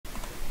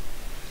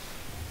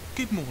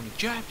Good morning,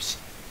 chaps.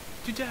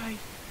 Today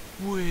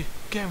we're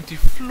going to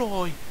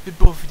fly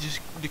above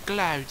the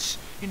clouds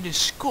in the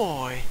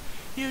sky.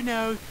 You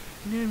know,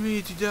 I'm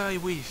here today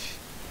with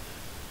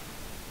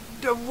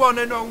the one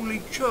and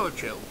only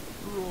Churchill.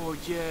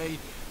 Right, yeah,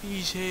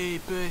 he's here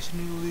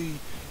personally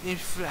in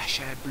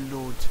flesh and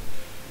blood.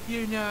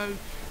 You know,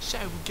 so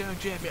we're going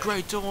to have a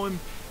great time.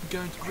 We're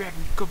going to grab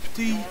a cup of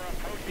tea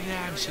in the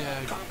house.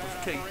 Cup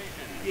of tea.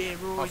 Yeah,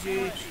 right,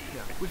 yeah.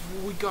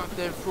 We got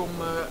them from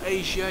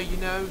Asia, you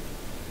know.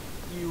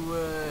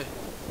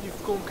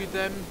 You've conquered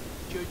them.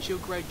 Churchill,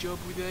 great job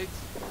with it.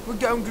 We're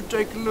going to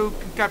take a look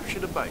and capture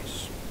the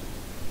base.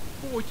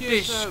 Oh,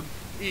 yes,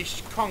 This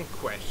is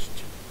conquest.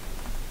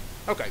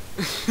 Okay.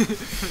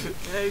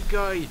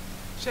 Okay,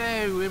 so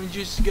I'm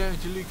just going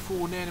to look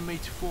for an enemy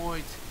to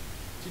fight.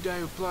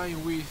 Today we're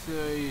playing with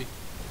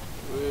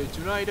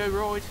tornado,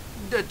 right?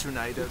 The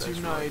tornado. The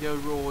tornado,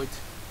 right?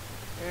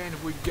 And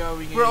we're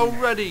going. We're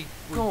already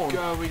gone.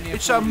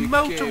 It's a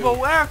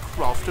multiple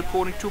aircraft,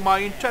 according to my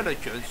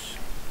intelligence.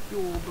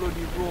 You're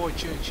bloody right,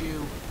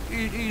 Churchill.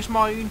 It is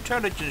my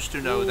intelligence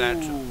to know that.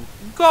 Ooh.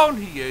 Gone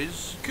he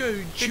is.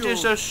 Good job. It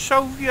is a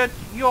Soviet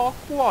York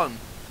 1.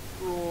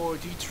 Right,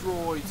 it's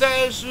right.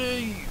 There's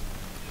an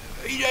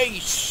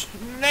ace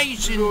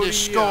in Bloody the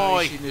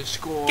sky. ace in the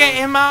sky. Get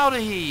him out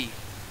of here.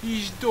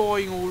 He's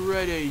dying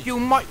already. You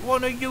might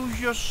want to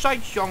use your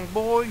sights, young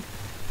boy.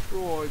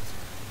 Right.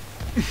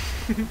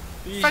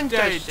 He's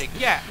Fantastic,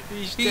 dead. yeah.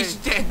 He's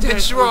dead,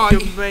 that's right.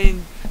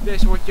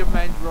 That's what you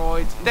meant,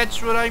 right?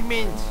 That's what I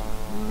meant.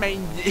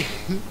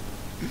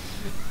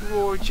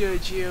 Right,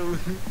 Churchill.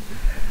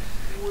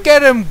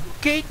 Get him,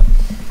 kid.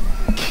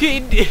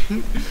 Kid.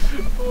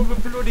 I'm a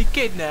bloody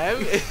kid now.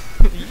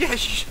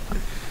 Yes.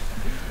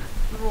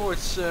 Right,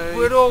 so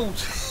We're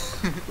old.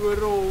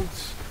 we're old,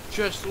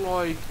 just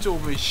like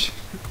Thomas.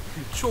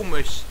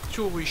 Thomas.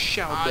 Thomas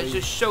Shelby. There's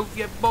a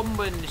Soviet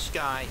bomber in the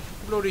sky.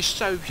 Bloody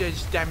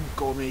Soviets, damn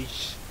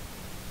commies.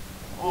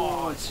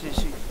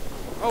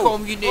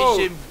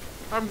 Communism.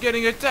 I'm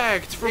getting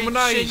attacked from an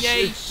It's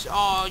ace. an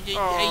ace. The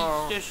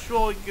ace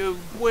destroyed you.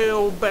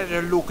 We'll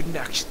better look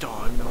next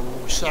time,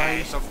 I'll say.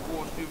 Yes, of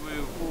course we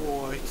will.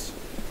 Right.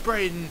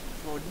 Britain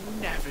will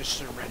never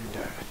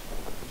surrender.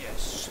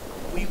 Yes,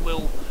 we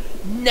will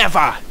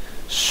never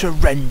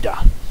surrender.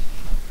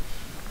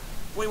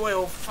 We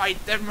will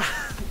fight them.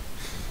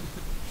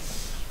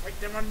 Fight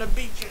them on the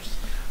beaches.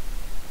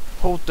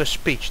 Hold the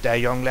speech there,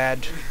 young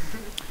lad.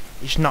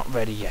 He's not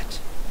ready yet.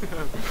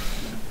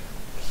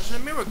 There's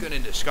an American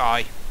in the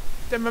sky.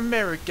 Them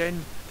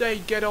American, they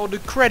get all the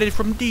credit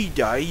from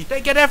D-Day. They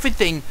get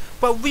everything,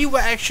 but we were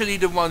actually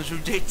the ones who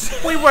did.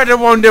 We were the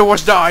one that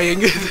was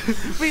dying.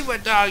 We were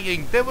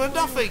dying. There were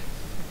nothing.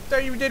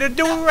 They didn't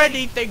do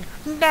anything.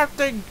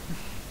 Nothing.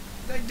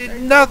 They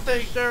did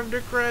nothing. Deserve the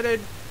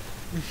credit.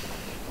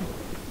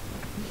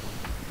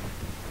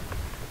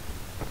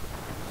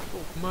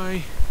 Oh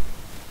my.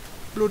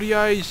 Bloody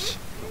eyes.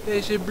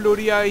 There's a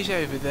bloody eyes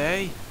over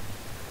there.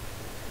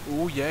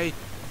 Oh yeah.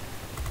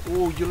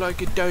 Oh, you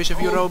like a dose of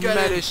your own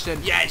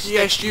medicine? Yes,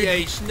 yes, you.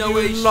 Ace. No you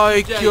ace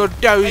like today. your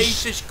dose.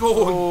 Ace is gone.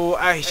 Oh,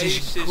 ace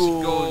is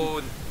gone.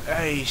 gone.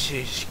 Ace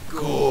is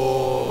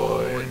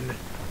gone.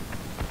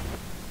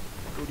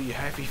 Bloody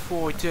heavy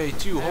fight, eh?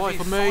 Too high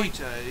for me.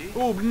 Fight, eh?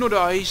 Oh,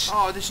 another ace.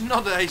 Oh, there's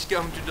another ace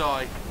going to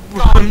die.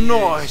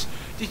 Nice.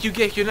 Did you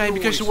get your name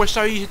because it was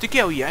so easy to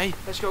kill, yeah?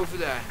 Let's go over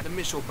there, the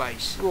missile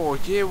base.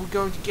 Right, yeah, we're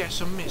going to get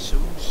some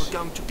missiles. We're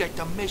going to get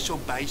the missile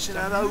base in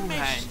our own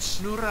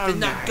hands. We're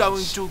not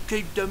going to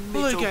keep the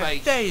missile Look at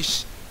base.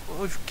 this.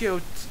 I've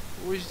killed.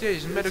 What is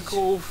this?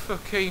 Medical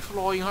fucking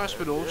flying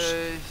hospitals.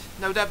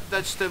 No,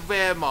 that's the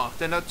Wehrmacht.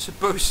 They're not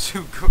supposed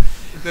to.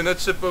 They're not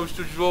supposed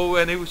to draw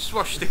any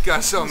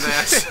swastikas on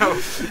there, so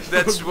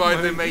that's why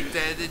they made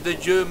the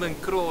German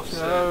cross.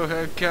 Oh,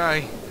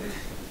 okay.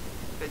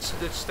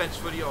 That stands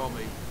for the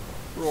army.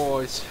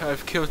 Right,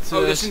 I've killed.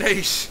 Oh, there's an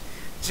ace.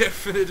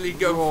 Definitely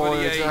go for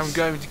the ace. I'm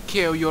going to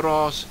kill your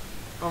ass.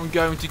 I'm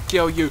going to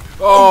kill you.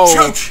 Oh,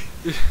 Church!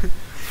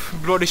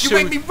 Bloody You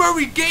make me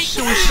worry, gate.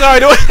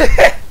 Suicidal.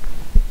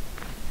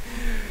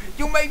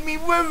 You make me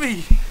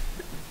worry.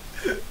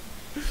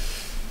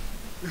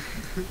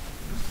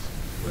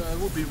 Well, I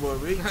would be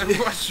worried.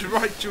 What's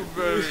right to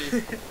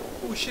worry?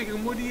 Oh,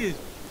 chicken, what is?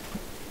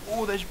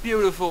 Oh, that's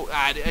beautiful.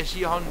 The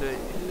SE-100.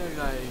 Look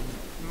at him.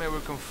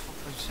 American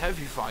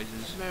heavy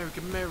fighters.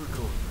 American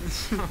miracle.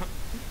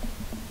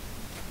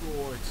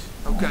 Right.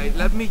 Okay,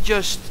 let me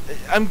just.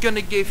 I'm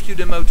gonna give you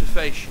the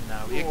motivation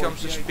now. Here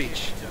comes the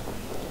speech.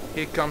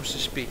 Here comes the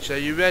speech. Are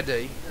you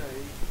ready?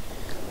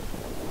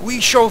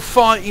 We shall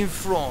fight in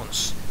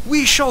France.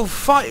 We shall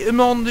fight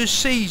among the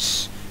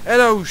seas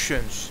and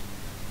oceans.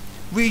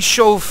 We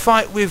shall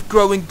fight with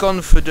growing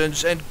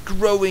confidence and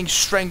growing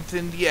strength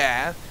in the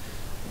air.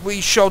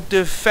 We shall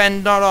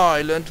defend our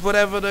island,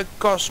 whatever the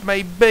cost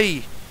may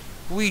be.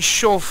 We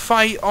shall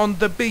fight on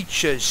the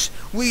beaches.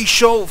 We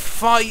shall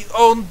fight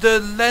on the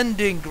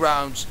landing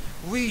grounds.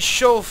 We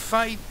shall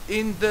fight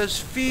in the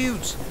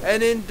fields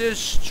and in the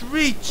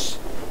streets.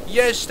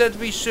 Yes, that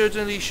we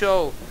certainly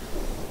shall.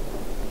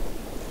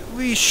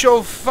 We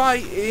shall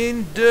fight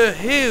in the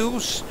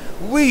hills.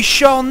 We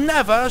shall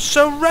never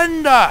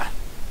surrender.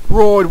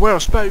 Right, well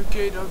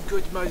spoken. I've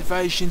got the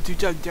motivation to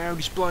take down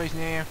this place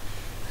now.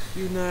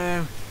 You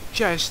know,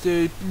 just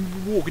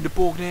walking the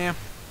park now.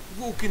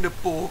 Walking the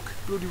park.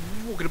 Bloody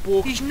walking the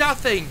park. He's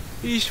nothing.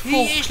 He's He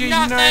fucking is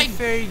nothing.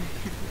 nothing.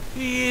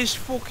 He is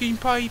fucking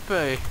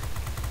paper.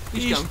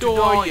 He's He's going to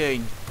die.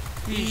 dying.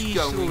 He's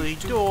going Easily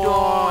to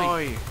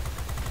die.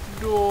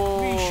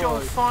 We shall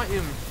fight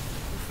him.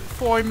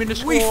 Fight him in the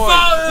sky. We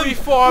fight him. We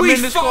fight him We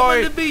in the fight sky.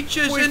 on the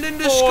beaches We and in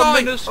the fight sky. him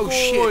in the Oh sky.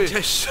 shit!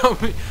 There's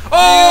something.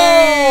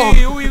 Oh!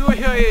 Oh!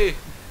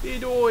 He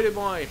died,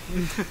 mate.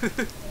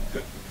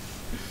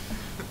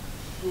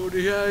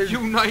 Bloody hell.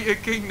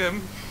 United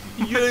Kingdom.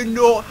 You're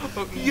not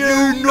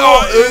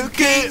United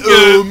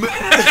Kingdom.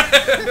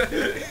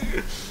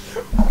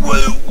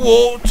 World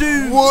War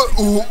II.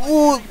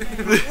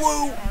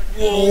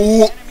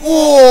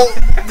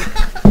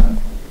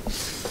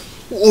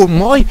 Oh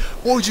my!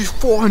 I just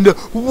find a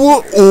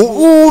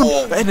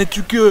and I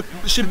took a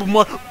sip of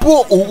my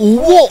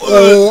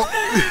water,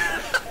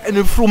 and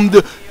then from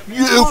the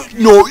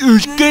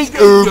United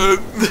Kingdom.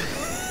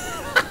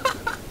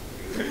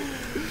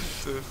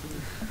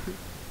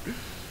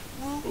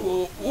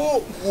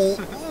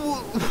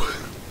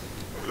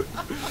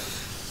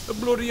 A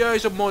bloody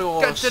eyes up my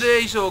Get arse. the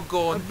days all A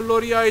gone.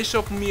 bloody eyes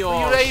up my What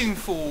are arse. you aiming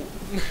for?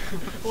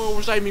 Well, I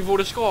was aiming for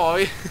the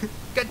sky.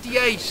 Get the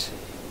ace.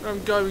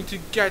 I'm going to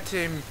get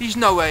him. He's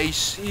no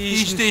ace.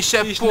 He's nothing.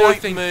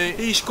 disappointment.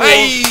 He scored.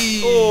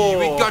 Hey! Oh.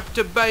 We got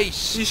the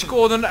base. He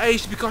scored an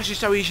ace because he's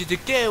so easy to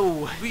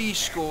kill. We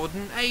scored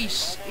an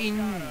ace in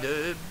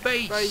the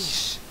base.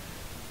 Base.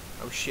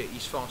 Oh shit,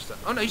 he's faster.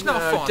 Oh no, he's not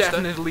No, faster.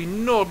 definitely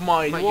not,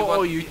 mate. Mate, What you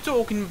want- are you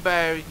talking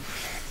about?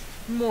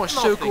 My Nothing,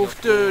 circle of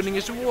of turning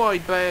is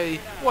way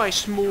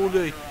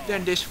smaller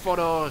than this for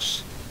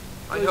us.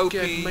 I Look hope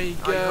at he me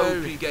I go.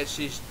 hope he gets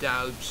his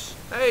doubts.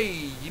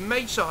 Hey, your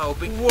mates are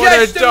helping. What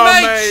yes, a the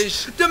dumb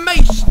mates! The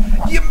mates!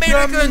 The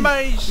American! The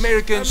mates.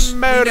 Americans! We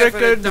never had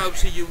American.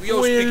 doubts of you. We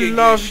all We speak English.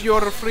 love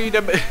your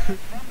freedom.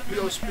 We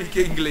all speak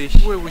English.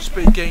 We will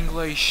speak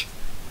English.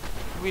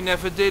 We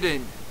never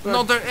didn't. But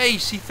Another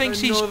ace. He thinks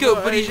he's another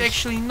good, but he's ace.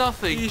 actually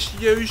nothing. He's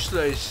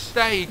useless.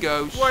 There he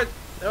goes. What?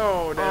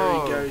 Oh, there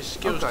Oh, he goes.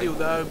 Skill okay. steal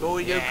though, boy.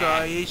 Yeah.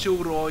 Okay, it's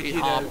alright, It you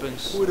know.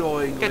 happens. We're all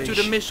English. Get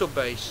to the missile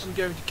base. I'm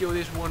going to kill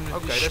this one.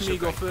 Okay, this that's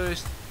Schmiegel okay.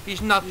 first. He's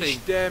He's nothing.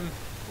 them.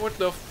 What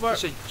the fuck?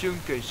 He's a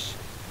junkus.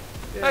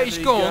 There Hey, he's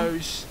he gone.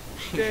 goes.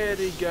 There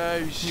he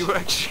goes. You were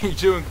actually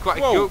doing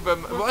quite Whoa, good,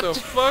 but what the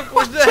fuck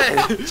was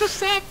that? What just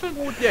happened?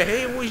 What the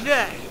hell was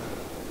that?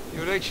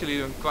 You were actually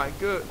doing quite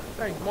good.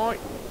 Thanks, Mike.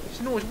 It's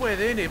a nice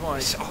weather, isn't it, mate?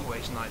 It's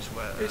always nice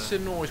weather. It's a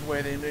nice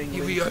weather in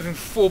You'll be England. having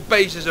 4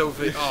 bases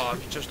over it. Oh,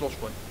 I've just lost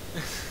one.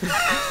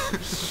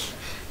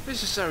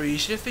 This is so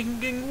easy, I think I'm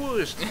getting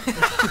worse.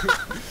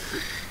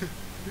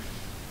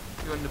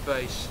 You're on the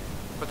base,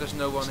 but there's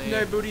no one There's here.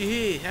 nobody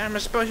here. How am I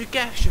supposed to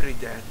capture it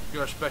then?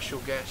 You're a special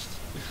guest.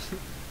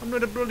 I'm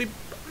not a bloody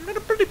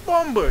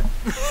bomber.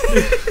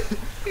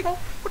 Oh,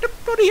 what the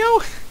bloody hell?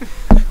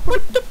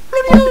 What the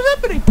bloody hell is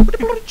happening? What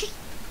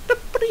the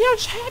bloody hell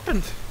just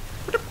happened?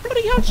 What the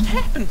bloody hell just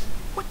happened?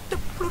 What the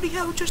bloody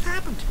hell just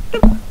happened?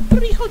 What the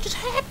bloody hell just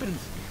happened?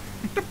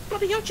 What the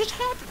bloody hell just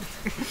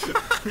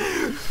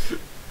happened?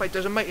 Wait,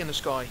 there's a mate in the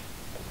sky.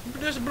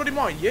 There's a bloody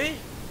mine, yeah?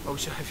 Oh,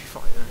 it's a heavy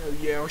fighter. Oh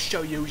yeah, I'll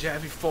show you who's a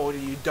heavy fighter,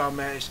 you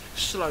dumbass.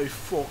 Slow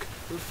fuck.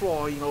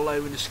 Flying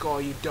low in the sky,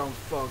 you dumb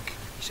fuck.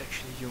 He's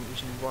actually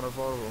using one of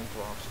our own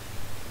class.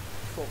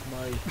 Fuck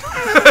me.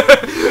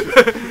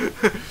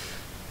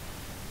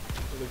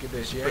 Look at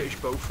this, yeah? British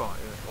bow fighter.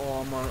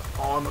 Oh,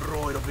 I'm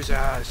right up his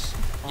ass.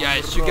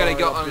 Yes, I'm you're gonna right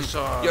get up on. his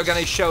ass. You're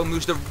gonna show him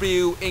who's the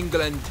real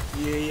England.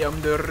 Yeah,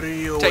 I'm the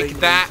real Take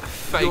England. that,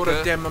 You're a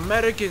faker. damn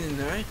American,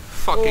 eh?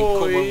 Fucking Oh,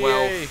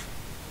 Commonwealth. yeah.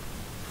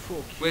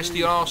 Fuck Where's you.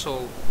 the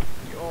arsehole?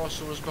 The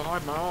arsehole's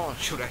behind my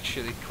arse. You're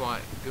actually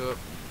quite good.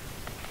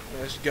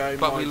 Let's go,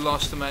 But we mate.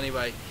 lost them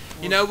anyway.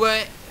 You know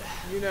what?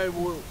 You know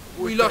what?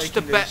 We lost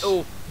the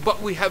battle,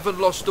 but we haven't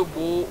lost the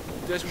war.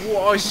 That's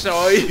what I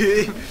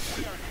say.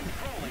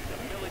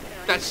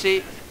 That's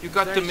it. You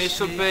got the That's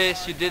missile it.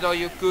 base. You did all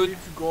you could.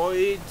 You've got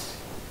it.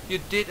 You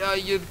did all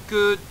you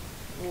could.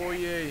 Oh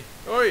yeah.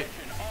 Oi.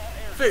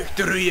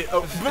 Victory.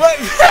 Oh,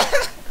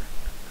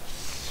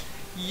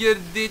 You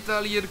did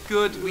all you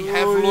could. We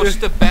have Oh, lost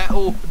yeah. the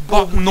battle,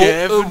 but we not a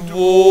haven't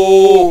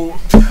war.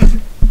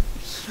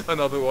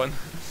 Another one.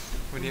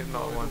 We need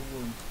another one.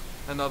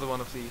 Another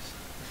one of these.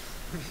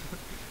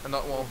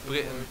 Another one of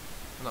Britain.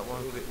 Another one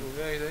of Britain. Hoe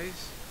werkt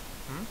deze?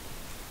 Hm?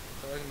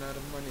 Ga ik naar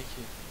een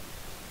mannetje.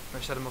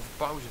 Maar zet hem op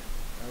pauze.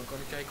 Nou, kan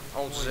ik kijken of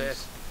Alt het Z. mooi is.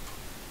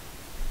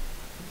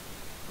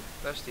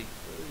 Daar is die.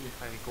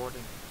 Hij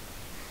recording.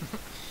 Dat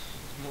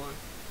is mooi.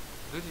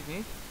 Doet hij het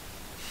niet?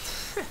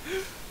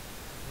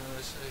 Nou,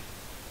 dat is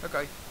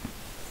Oké.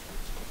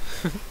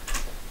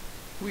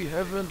 We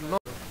haven't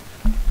lost.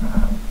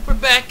 We're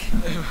back!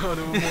 Dat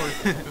was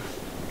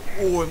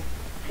mooi.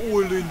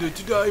 Oh, Linda,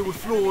 today we're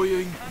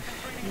flying.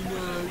 You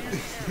know.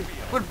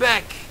 We're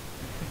back!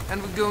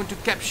 And we're going to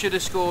capture the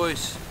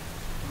scores.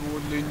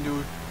 Lord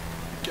Lindo,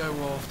 go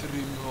after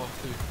him,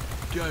 Arthur.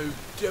 Go,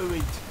 do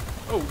it.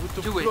 Oh, what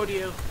the bloody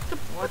hell?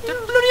 What the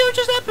bloody hell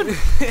just happened?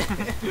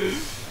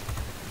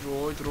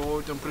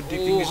 Right, I'm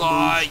predicting his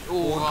move.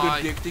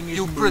 Predicting his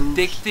You moves.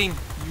 predicting.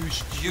 You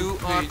You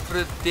are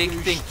predicting.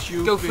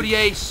 You Go for the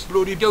ace.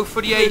 Bloody Go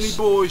for the Billy ace.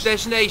 boys.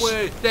 There's an ace.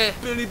 Where? There.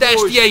 Billy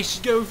There's boys. the ace.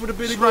 Go for the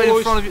Billy It's right boys.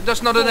 in front of you.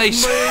 That's not an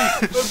ace.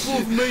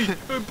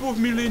 Above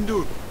me,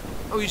 Lindo.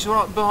 Oh, he's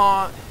right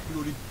behind.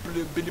 Bloody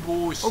Billy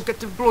boys. Oh, get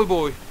the boy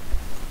boy.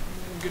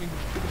 I'm getting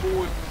Billy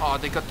boy. Oh,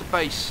 they got the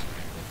base.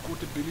 I've got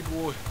the Billy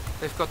boy.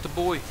 They've got the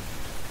boy.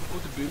 I've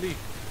got the Billy.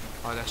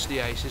 Oh, that's the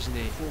ace, isn't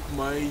he? Fuck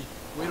me.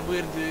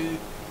 Where the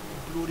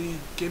bloody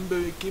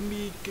Kimby.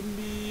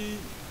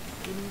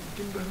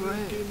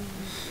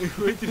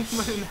 Wait a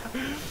minute.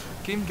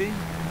 Kimby.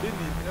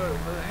 Billy. No,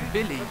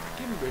 Billy.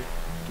 Kimby.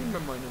 Kimby,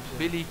 my name.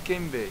 Billy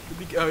Kimby.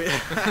 Billy. Oh yeah.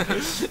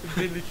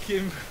 Billy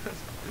Kim.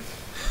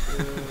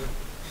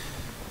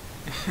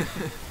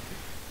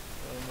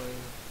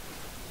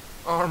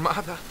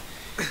 Armada.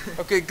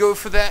 Okay, go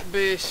for that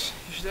base.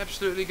 You should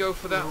absolutely go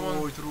for that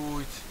one.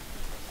 Right.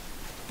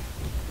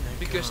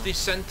 Because the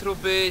central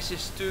base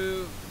is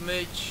too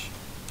much.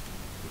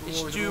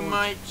 It's too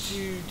much.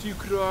 Too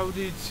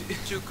crowded.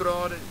 Too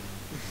crowded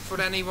for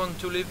anyone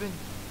to live in.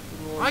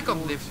 I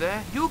can't live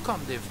there. You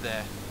can't live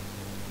there.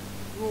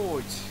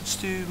 Right. It's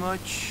too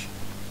much.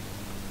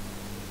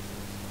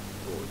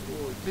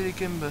 Right. Billy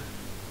Kimber.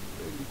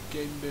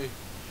 Billy Kimby.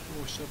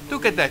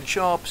 Look at that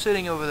sharp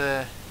sitting over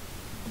there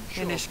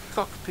in his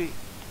cockpit.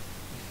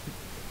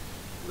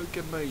 Look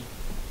at me.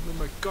 I'm in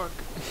my cock.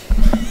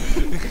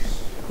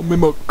 I'm in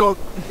my cock.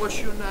 What's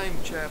your name,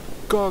 chap?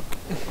 Cock.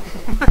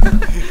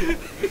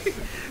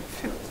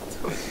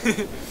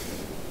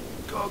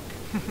 Cock.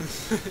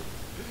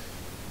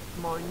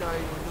 My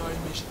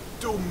name is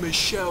Tommy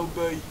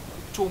Shelby.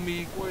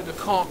 Tommy. Where the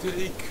Cock. fuck did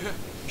he go?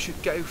 You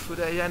should go for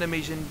the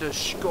enemies in the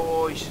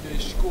skies. The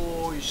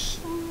skies.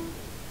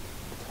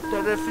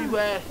 They're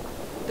everywhere.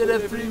 They're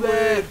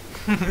everywhere.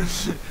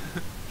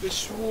 They're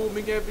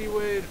swarming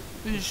everywhere.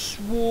 They're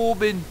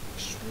swarming.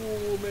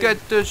 Swarming.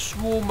 Get the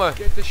swarmer.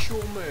 Get the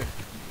swarmer.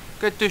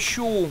 Get the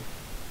shawl.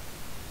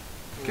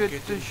 Get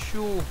the him.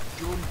 shawl.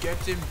 John, get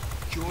him.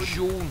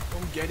 John.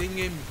 I'm getting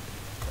him.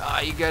 Ah,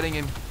 you're getting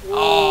him.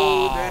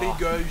 Oh, there he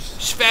goes.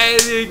 It's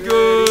very There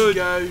good. he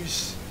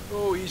goes.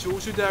 Oh, he's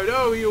also down.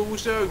 Oh, he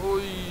also.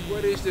 Oei.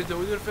 Where is the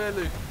other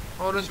fellow?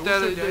 Aren't He's there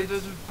also dead.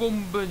 the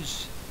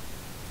bombs?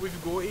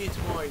 We've got it,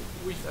 mate.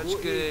 We've That's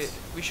got good. it.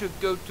 We should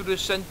go to the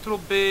central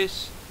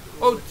base.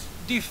 Right. Oh,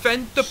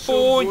 defend the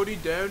point. Somebody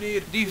down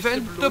here.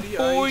 Defend It's the bloody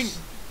point. ice.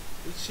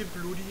 It's a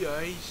bloody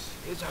ace.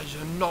 It's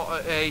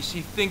not an ace.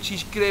 He thinks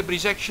he's great, but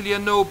he's actually a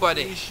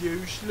nobody. He's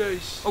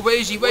useless. Oh, where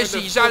is he? Where is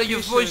he? He's out of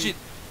your voice.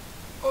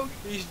 Oh,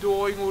 he's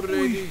dying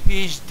already.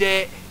 He's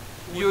dead.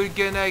 You're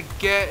gonna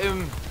get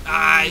him.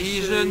 Ah,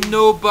 he's a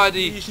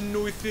nobody. He's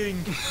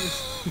nothing.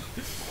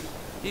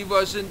 He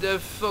wasn't a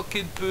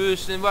fucking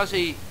person, was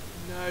he?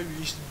 No,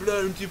 he's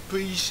blown to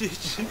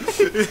pieces.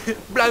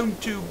 Blown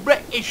to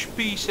British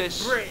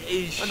pieces.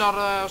 British. Another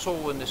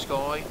asshole in the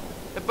sky.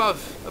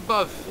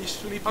 Above. He's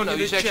sleeping Oh no, in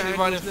he's the actually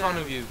right in channels front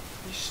now. of you.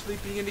 He's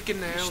sleeping in the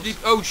canals.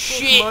 Oh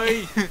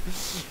shit! Fuck me.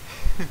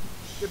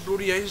 The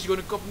bloody ace is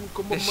gonna come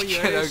on my He's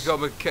gonna ass.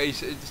 come a case.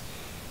 The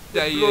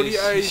bloody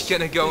ace. He's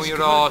gonna go on He's your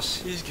gonna-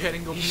 ass. He's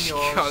getting up He's my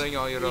arse. getting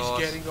on your arse.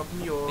 He's getting up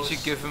my You arse.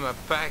 should give him a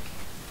pack.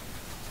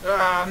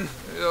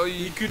 Oh,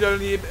 He could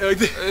only.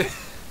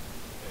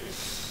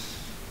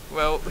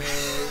 well, I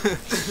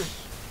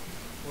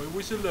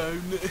was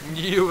alone.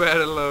 you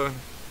were alone,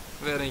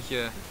 weren't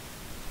you?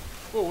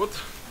 Oh, wat?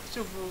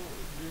 Zoveel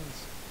dings.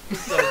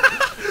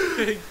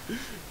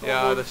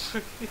 Ja, dat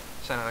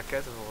zijn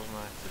raketten volgens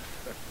mij.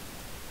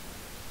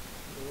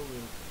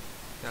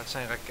 Ja, het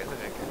zijn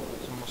rakettenrekken. Dat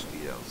is een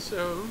mosquito.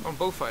 Zo. Oh, een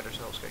bowfighter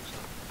zelfs, kijk zo.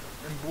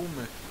 En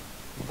bommen.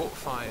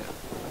 Botfire.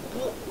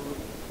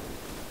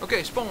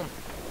 Oké, spawn. Oh,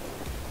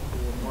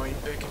 mine,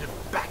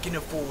 back in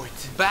the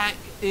void. Back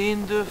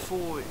in the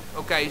void.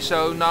 Okay,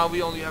 so now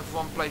we only have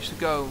one place to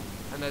go,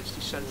 and that's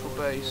the central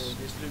base.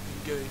 It's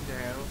looking good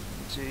now.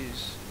 It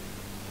is.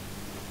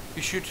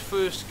 You should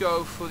first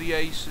go for the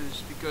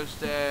aces because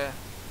they're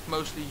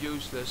mostly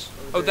useless.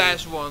 Oh,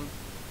 there's one.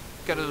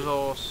 Get his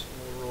horse.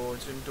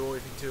 Alright, I'm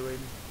diving to him.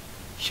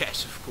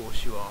 Yes, of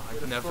course you are. Where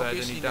I've the never fuck had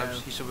is any he doubts.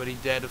 now? He's already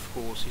dead, of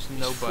course. He's He's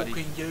nobody.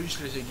 fucking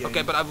useless again.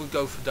 Okay, but I would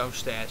go for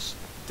downstairs.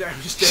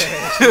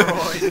 Downstairs,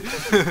 right.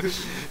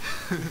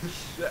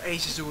 The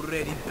ace is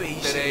already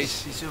pieces. That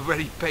is, he's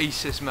already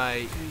pieces,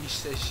 mate.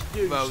 Pieces,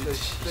 Well,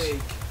 useless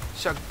pig.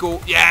 So go.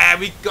 Yeah,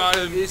 we got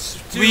him. It's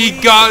too We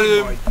easy, got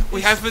him. mate. We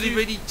It's haven't too-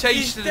 already tasted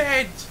He's it.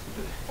 dead.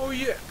 Oh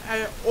yeah.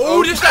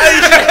 Oh, this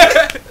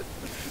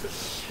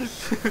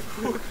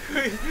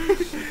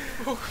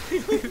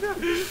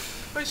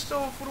I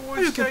stole for the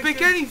worst. You can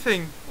pick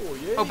anything. Oh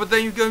yeah. Oh, but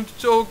then you're going to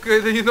talk.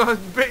 Then you're not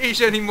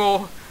British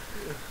anymore.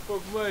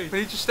 Fuck me. We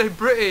need to stay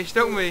British,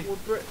 don't we? Or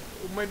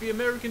maybe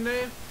American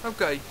there.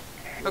 Okay.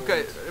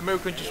 Okay.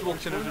 American just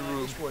walked into the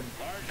room. This one.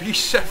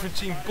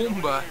 B-17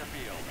 bomber.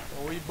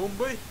 Oh, you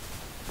Bombay.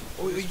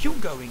 Oh, you're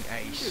going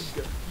ace.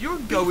 You're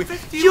going.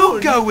 51. You're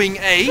going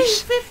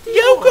ace. 51.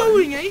 You're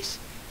going ace.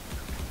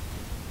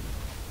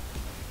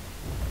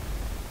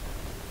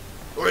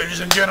 Ladies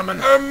and gentlemen,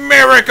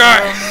 America.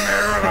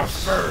 America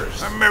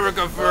first.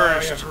 America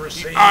first. I have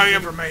received I am-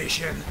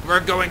 information. We're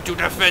going to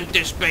defend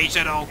this base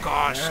at all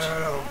costs.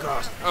 Oh,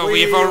 gosh. Oh,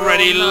 we've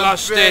already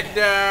lost it.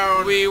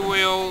 Down. We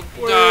will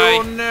We die.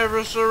 will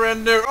never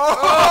surrender.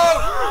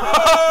 Oh!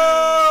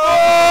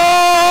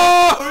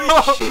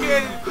 Oh,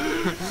 shit.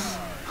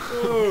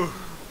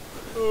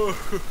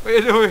 What are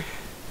you doing?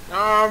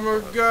 Oh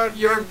my god,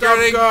 You're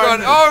getting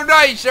gun. Oh,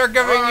 nice! They're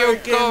giving you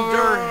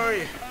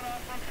cover.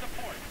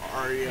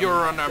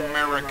 You're an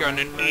American,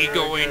 an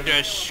eagle in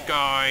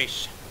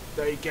disguise.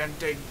 They can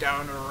take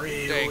down a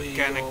real They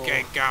can eagle.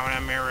 take down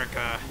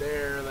America.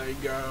 There they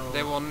go.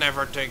 They will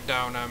never take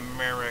down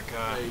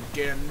America. They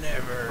can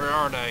never. Where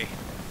are they?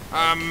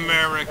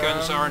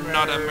 Americans are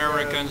not American.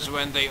 Americans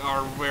when they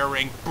are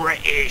wearing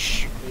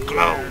British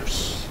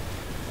clothes.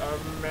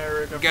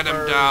 America Get them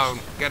first. down.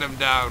 Get them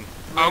down.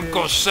 British.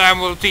 Uncle Sam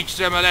will teach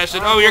them a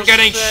lesson. Oh, Uncle you're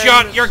getting Sam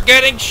shot. is- You're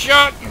getting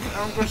shot.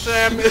 Uncle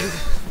Sam.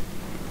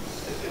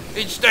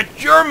 It's the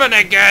German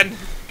again.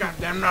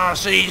 Goddamn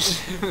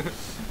Nazis.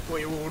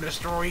 We will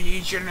destroy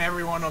each and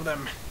every one of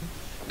them.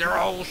 They're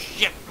all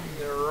shit.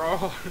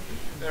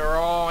 They're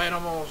all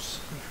animals.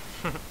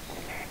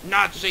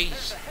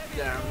 Nazis.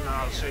 Damn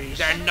Nazis.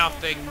 They're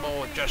nothing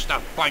more, just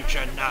a bunch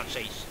of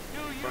Nazis.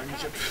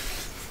 Bunch of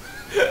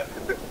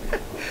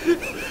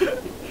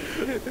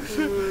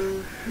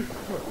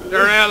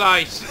They're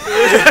allies.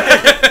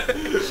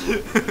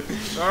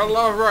 I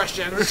love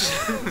Russians.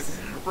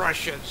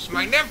 Russians.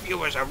 My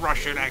nephew is a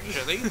Russian,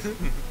 actually.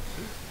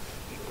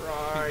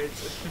 Right.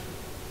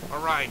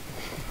 Alright.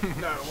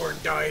 Now we're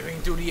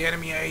diving to the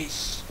enemy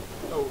ace.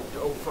 Oh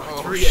fuck.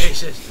 Oh, Three shit.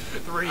 aces.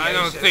 Three I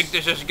don't aces. think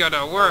this is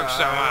gonna work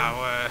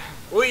somehow.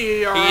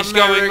 We are He's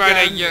American. going right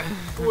at you.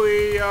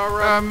 We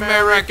are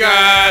American.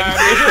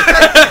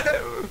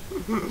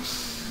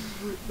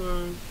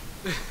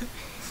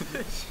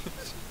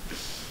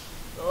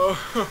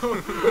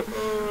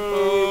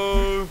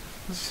 Oh.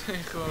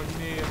 Zeg gewoon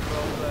neer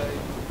altijd.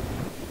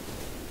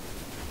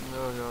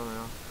 No.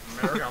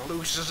 America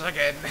loses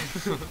again.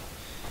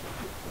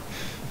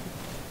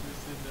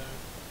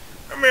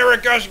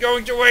 America's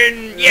going to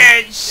win.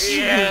 Yes.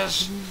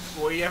 Yes.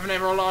 We have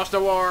never lost a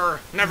war.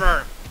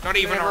 Never. Not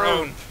even our Never.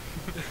 own.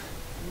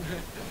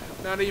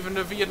 Not even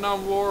the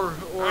Vietnam War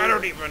or I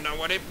don't even know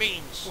what it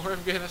means. or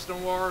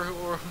Afghanistan War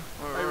or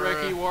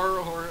Iraqi War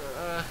or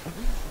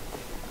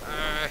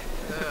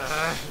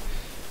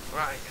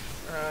Right.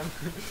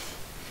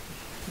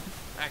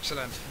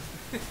 Excellent.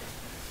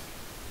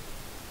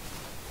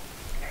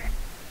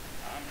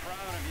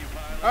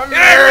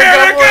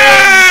 America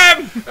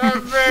wins!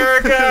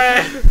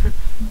 America!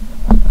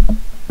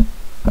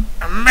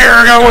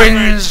 America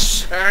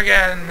wins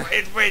again.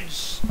 It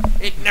wins.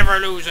 It never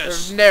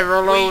loses.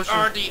 Never We lose.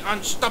 are the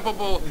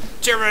unstoppable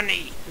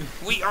tyranny.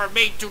 We are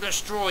made to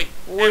destroy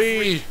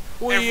We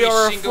every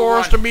are a single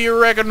force one. to be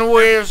reckoned every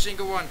with.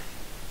 single one.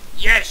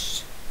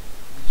 Yes.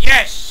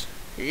 Yes.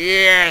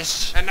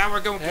 Yes. And now we're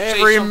going to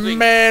Every say something.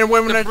 man,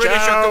 women, The and British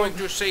are child. going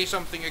to say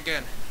something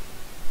again.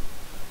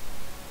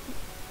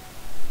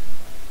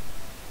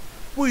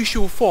 We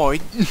shall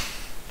fight.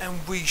 And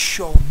we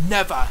shall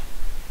never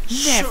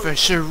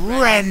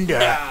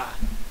Surrender.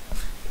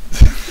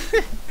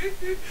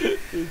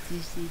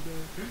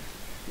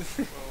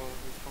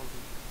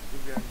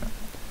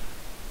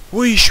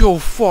 We shall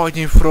fight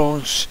in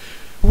France.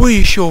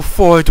 We shall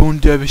fight on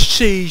the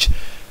seas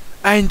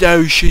and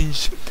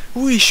oceans.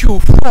 We shall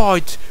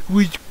fight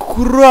with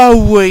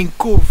growing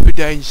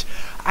confidence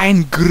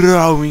and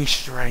growing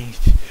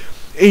strength.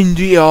 In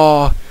the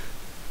air,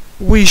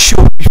 we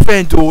shall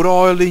defend our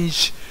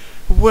islands,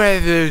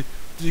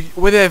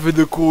 whatever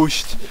the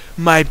cost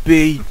may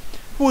be.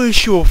 We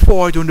shall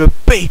fight on the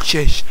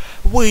beaches.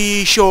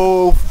 We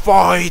shall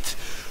fight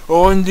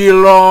on the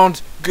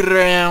land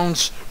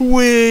grounds.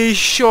 We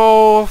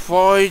shall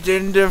fight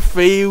in the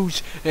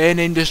fields and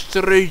in the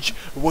streets.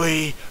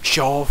 We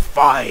shall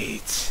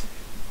fight.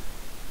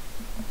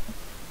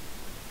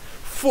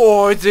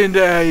 Fight in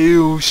the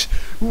hills.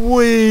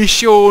 We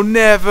shall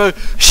never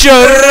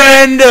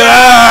surrender.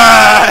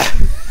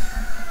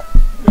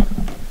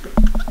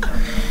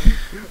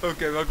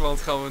 Oké, welk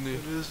land gaan we nu? Ik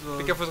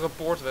Ik heb het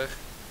rapport weg.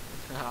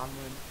 Ja, man.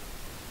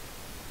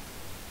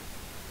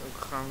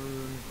 Ook gaan we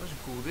doen. Dat is een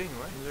cool ding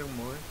hoor. Dat is ook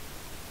mooi.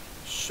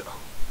 Zo.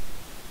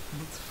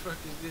 What the fuck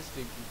is this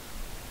ding?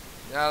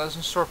 Ja,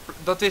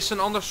 dat is een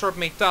ander soort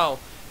metaal.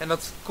 En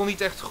dat kon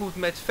niet echt goed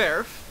met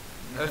verf.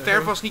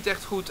 Verf was niet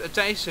echt goed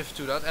tijdens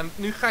to dat. En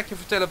nu ga ik je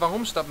vertellen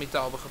waarom ze dat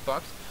metaal hebben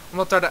gepakt.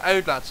 Omdat daar de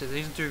uitlaat zit. Die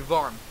is natuurlijk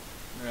warm.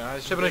 Ja,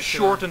 Ze hebben een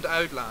shortened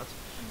uitlaat.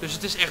 Dus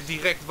het is echt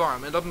direct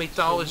warm. En dat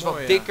metaal Dat is is wat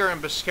mooi, ja. dikker en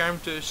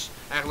beschermt dus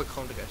eigenlijk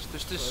gewoon de rest.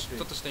 Dus het is, Dat weet ik.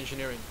 dat is de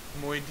engineering.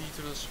 Mooie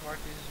detail dat zwart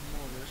is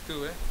mooi. Dat is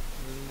cool hè?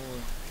 Dat is mooi.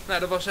 Nou,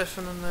 dat was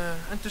even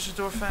een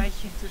tussendoor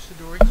feitje.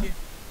 Tussendoortje.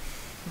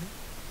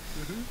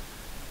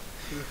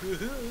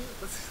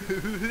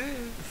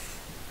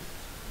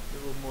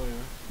 wel mooi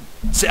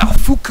hoor. Der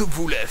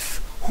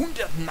Focke-Wolf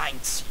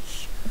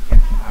 190.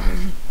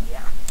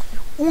 Ja.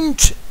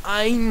 Und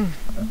ein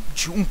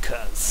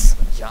Junkers.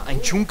 Ja, ein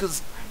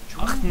Junkers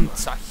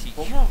 88.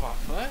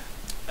 Bommenwaffe, hè?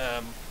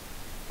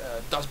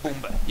 Dat is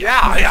bombe.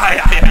 Ja.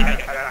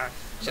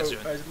 Zet ze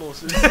Oh, hij is los.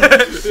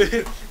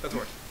 Dat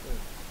wordt.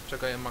 Zo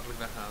kan je hem makkelijk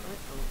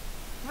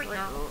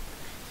weghalen.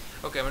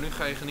 Oké, maar nu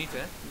ga je genieten,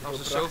 hè? Als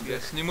de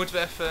Sovjets. Nu moeten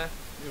we even...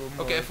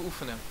 Oké, even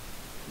oefenen.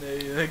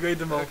 Nee, ik weet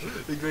hem al.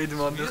 Ik weet hem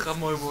al. Dit gaat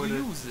mooi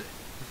worden.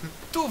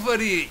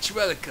 Tovarich,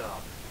 welcome.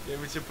 Jij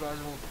moet je praten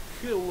van...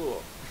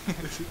 Hello.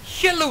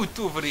 Hello,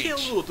 Tovarich.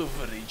 Hello to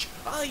Vinny.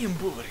 I am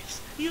Boris.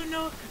 You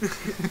know?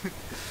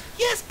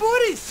 Yes,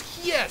 Boris.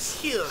 Yes.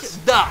 Yes.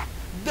 Da.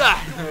 Ja.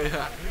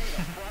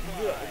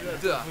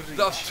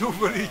 Dat is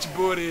Tovarich,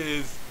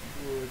 Boris.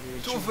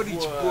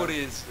 Tovarich,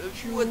 Boris.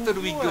 What are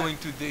we going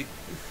to do?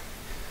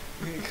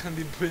 Ik ga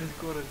die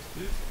binnenkort.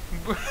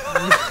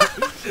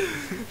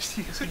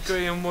 Misschien kun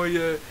je een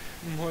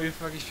mooie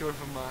fucking short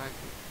van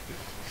maken.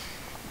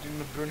 Ik denk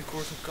dat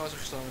Burn-Court van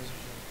Kazachstan is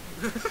ofzo.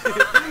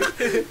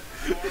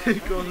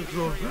 Ik kan het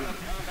wel.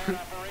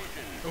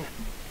 Oh.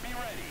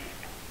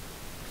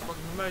 Wat fuck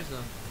is met mij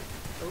staan?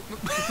 Oh.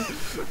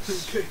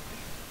 Oké.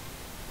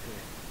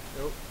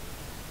 Oh.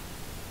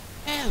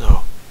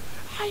 Hello,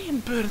 I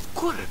am Burnt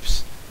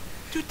Corpse.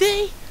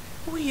 Today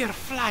we are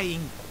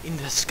flying in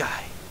the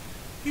sky.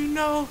 You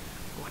know,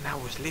 when I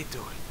was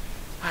little,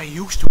 I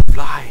used to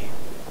fly.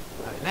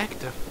 I like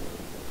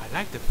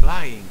the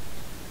flying.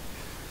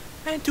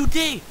 And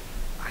today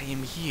I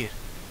am here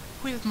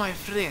with my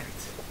friend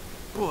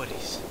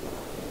Boris.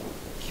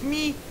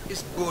 Me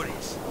is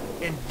Boris.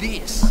 And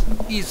this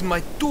is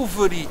my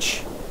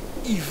Tovarich,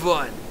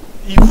 Ivan.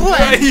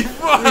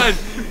 Ivan!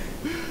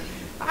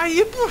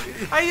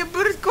 I am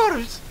Burnt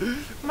Corpse.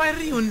 My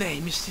real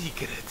name is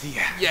secret.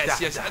 Yeah.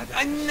 Yes.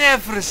 I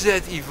never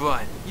said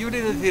Ivan. You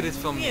didn't hear it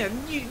from me. Yeah,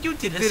 you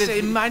didn't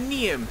say my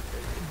name.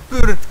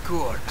 Burnt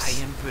corpse.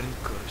 I am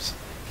Burnt Corpse.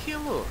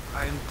 Hello,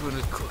 I am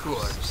Burnt Corpse.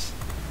 corpse.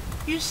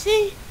 You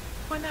see,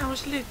 when I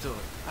was little,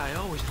 I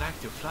always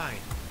liked to fly.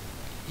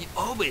 He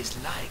always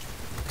liked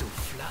to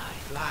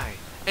Fly.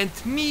 And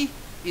me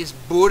is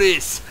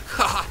Boris.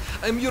 Haha,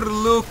 I'm your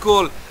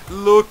local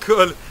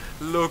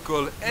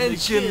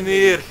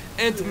engineer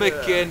and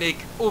mechanic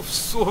of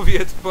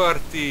Soviet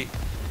party.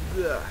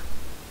 Ja.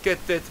 Get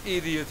that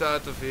idiot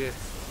out of here.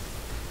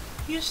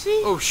 You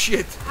see, Oh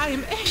shit. I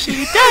am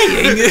actually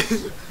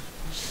dying.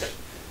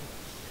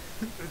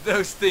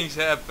 Those things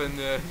happen.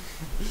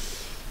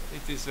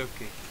 It is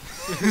okay.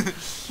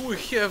 We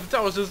have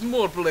thousands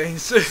more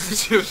planes.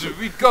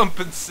 We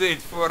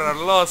compensate for our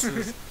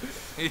losses.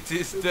 It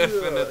is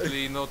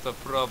definitely not a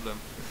problem.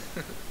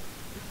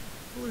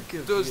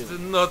 Those the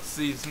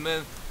Nazis,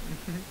 man.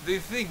 They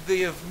think they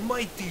have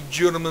mighty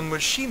German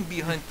machine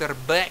behind their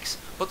backs,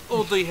 but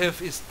all they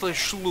have is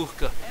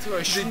Tashluka.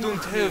 They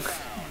don't have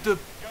the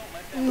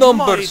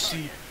numbers.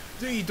 Mighty.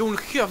 They don't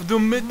have the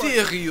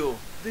material.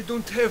 They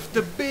don't have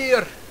the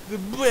bear.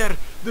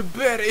 The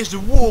bear is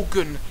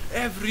woken.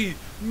 Every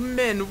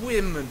man,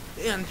 women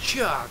and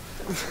child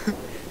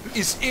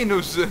Is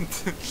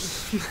innocent.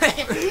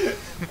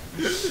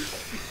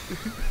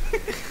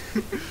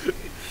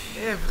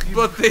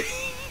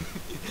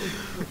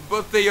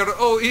 But they are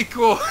all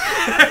equal.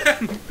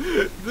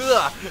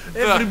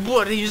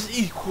 Everybody is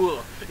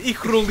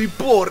equally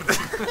poor.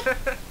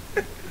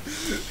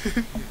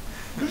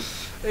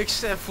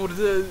 Except for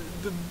the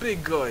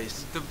big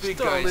guys. The big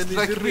Stalin guys, is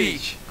like me.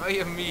 rich. I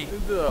am me.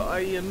 I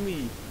am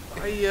me.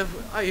 I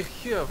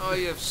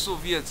have.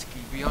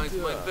 Sovietsky behind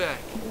my back.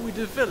 We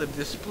developed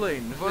this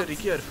plane What? very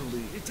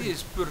carefully. It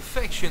is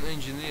perfection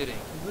engineering.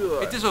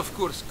 It is of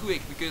course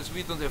quick because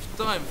we don't have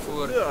time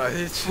for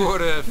It's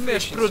mass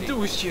mass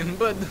production,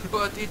 but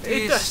it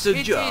does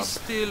the job. is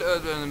still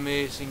an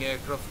amazing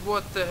aircraft.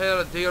 What the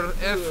hell? They are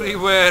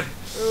everywhere.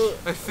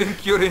 I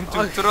think you're into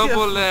I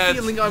trouble, have a lad.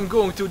 feeling I'm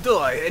going to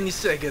die any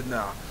second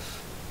now.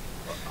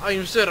 I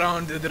am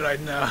surrounded right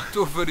now.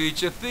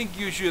 Tovarich, I think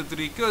you should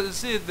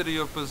reconsider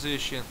your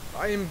position.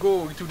 I am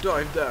going to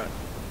dive down.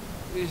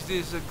 Is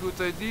this a good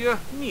idea?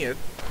 Niet.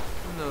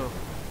 No.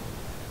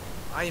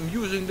 I am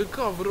using the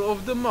cover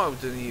of the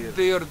mountain here.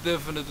 They are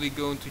definitely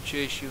going to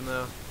chase you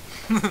now.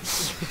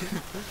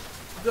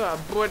 Yeah,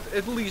 but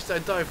at least I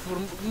die for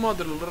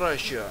Mother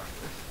Russia.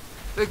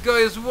 That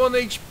guy is 1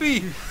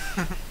 HP.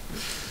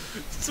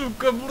 So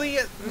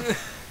complete.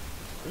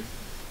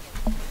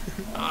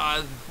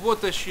 Ah,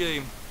 what a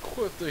shame.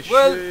 What a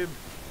Well- shame.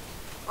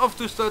 Have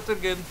to start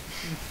again.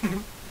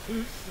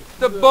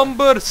 The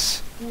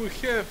bombers. We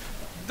have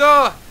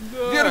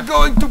They're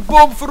going to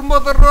bomb for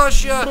Mother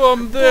Russia.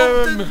 bomb Bomb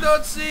the them.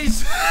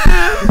 Nazis.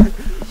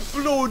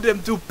 Blow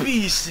them to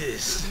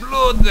pieces.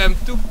 Blow them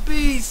to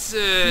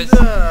pieces.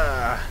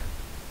 Yeah.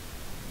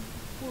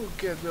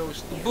 Look at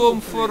those.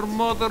 Bomb for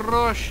Mother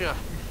Russia.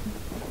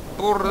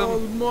 Burn them.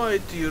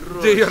 Almighty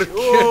Russia. They are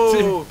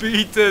getting Oh,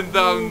 beaten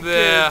down look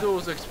there. at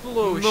those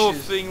explosions.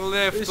 Nothing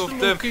left It's of them.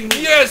 looking-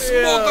 Yes,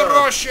 yeah. Mother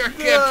Russia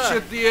Yeah.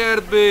 captured the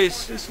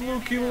airbase. It's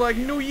looking like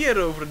New Year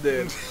over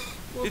there.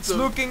 It's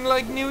looking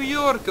like New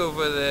York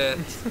over there.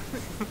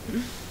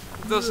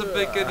 Doesn't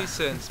make any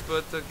sense,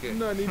 but okay.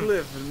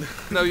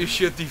 9/11. Now you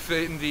should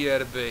defend the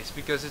airbase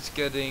because it's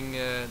getting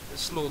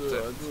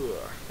slaughtered.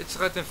 It's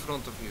right in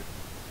front of you.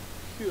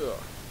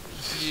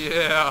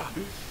 Yeah.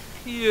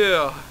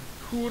 Yeah.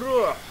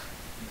 Hoera!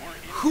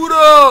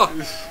 Hoera!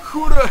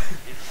 Hoera!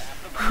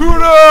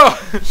 Hoera!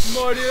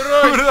 Mighty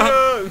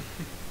Russian!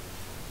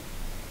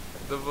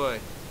 Давай.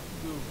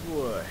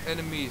 Boy.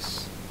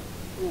 Enemies.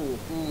 Ooh.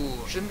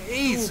 Ooh. An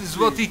ace is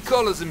what he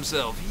calls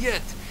himself.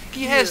 Yet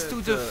he has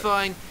to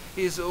define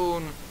his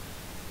own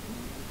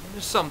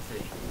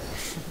something.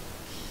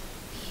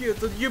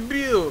 Это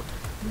дебил!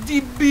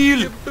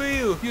 Debil!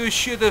 Дебил! You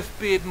should have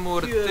paid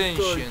more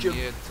attention.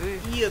 Yet.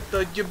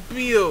 Это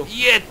дебил!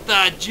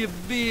 Yeta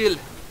debil!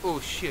 Oh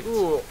shit.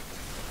 Oh.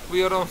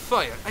 We are on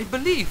fire. I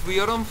believe we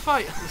are on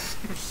fire.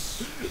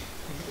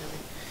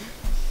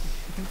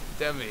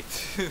 Damn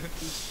it.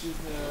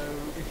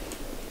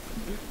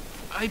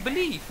 I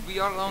believe we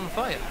are on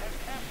fire.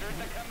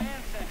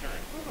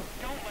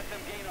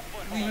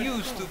 We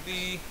used to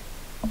be...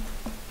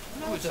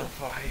 Who's on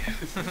fire?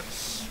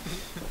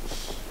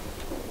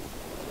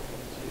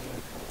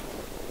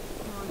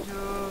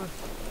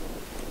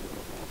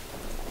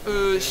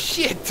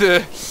 Shit!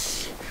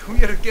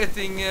 We are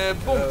getting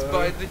bombed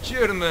by the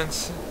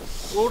Germans.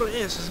 Our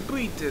ass is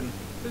beaten.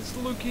 It's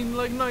looking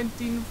like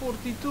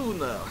 1942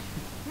 now.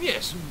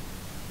 Yes.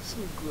 So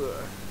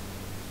good.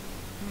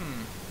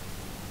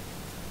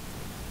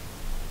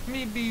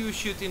 Maybe you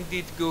should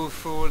indeed go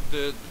for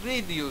the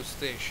radio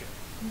station.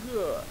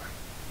 Good.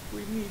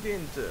 We need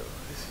intel.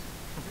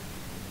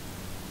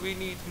 We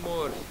need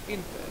more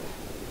intel.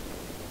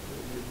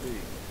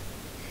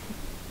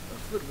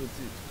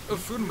 Affirmative.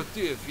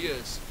 Affirmative,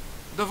 yes.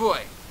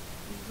 Давай.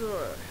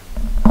 Good.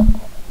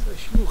 Zij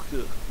sloeg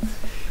er.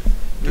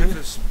 Give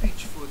a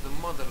speech for the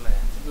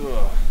motherland.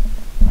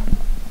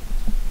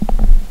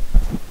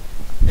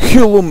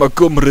 Hello, my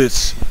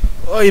comrades.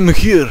 I am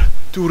here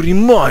to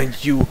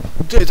remind you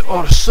that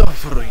our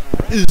suffering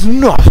is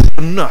not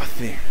for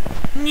nothing.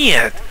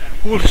 Yet,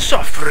 our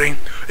suffering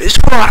is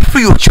for our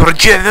future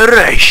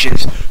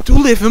generations to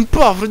live in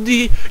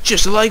poverty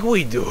just like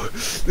we do.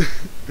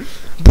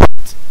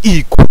 But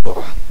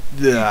equal.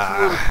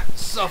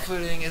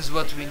 Suffering is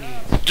what we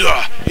need.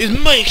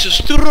 It makes us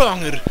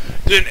stronger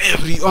than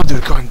every other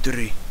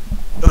country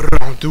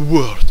around the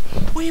world.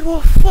 We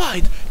will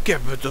fight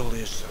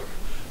capitalism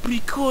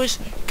because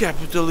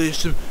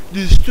capitalism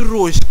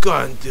destroys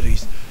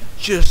countries,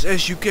 just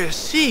as you can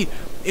see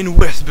in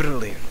West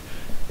Berlin.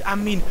 I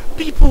mean,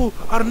 people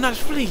are not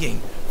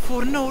fleeing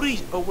for no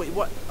reason. Oh wait,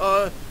 what?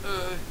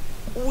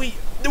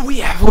 We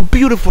have a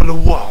beautiful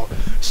wall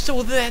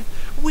so that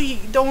we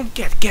don't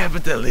get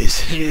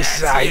capitalism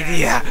inside.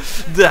 Yeah.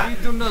 We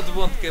do not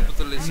want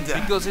capitalism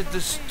because it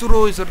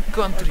destroys our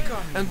country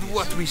and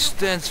what we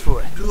stand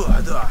for.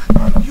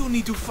 You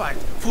need to fight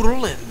for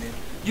Lenin.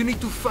 You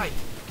need to fight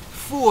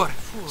for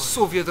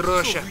Soviet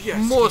Russia, Yes,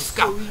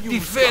 Moscow, so you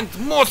defend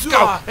stop.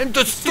 Moscow and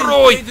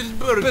destroy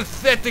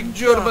pathetic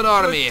German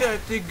army.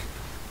 Pathetic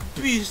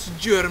peace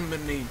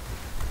Germany.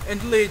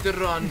 And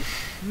later on,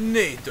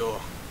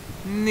 NATO.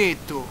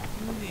 NATO.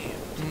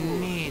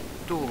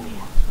 NATO.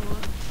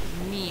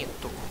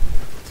 NATO.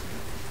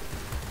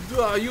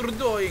 You're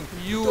dying.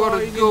 You are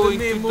Dying going in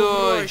the name to of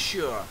die.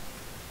 Russia.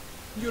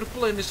 Your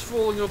plan is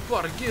falling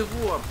apart. Give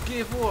up.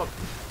 Give up.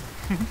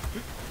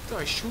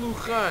 Та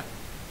шлюха.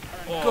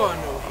 Gun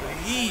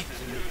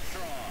overheated.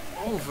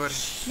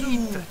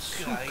 Overheated.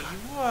 Suka,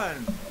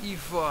 Ivan.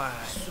 Ivan.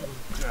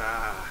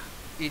 Suka.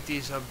 It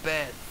is a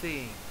bad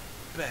thing.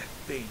 Bad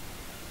thing.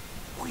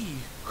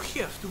 We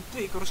have to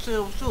pick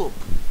ourselves up.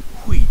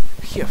 We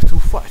have to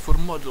fight for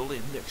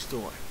motherland next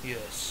time.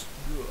 Yes.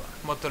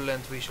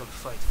 Motherland we shall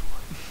fight for.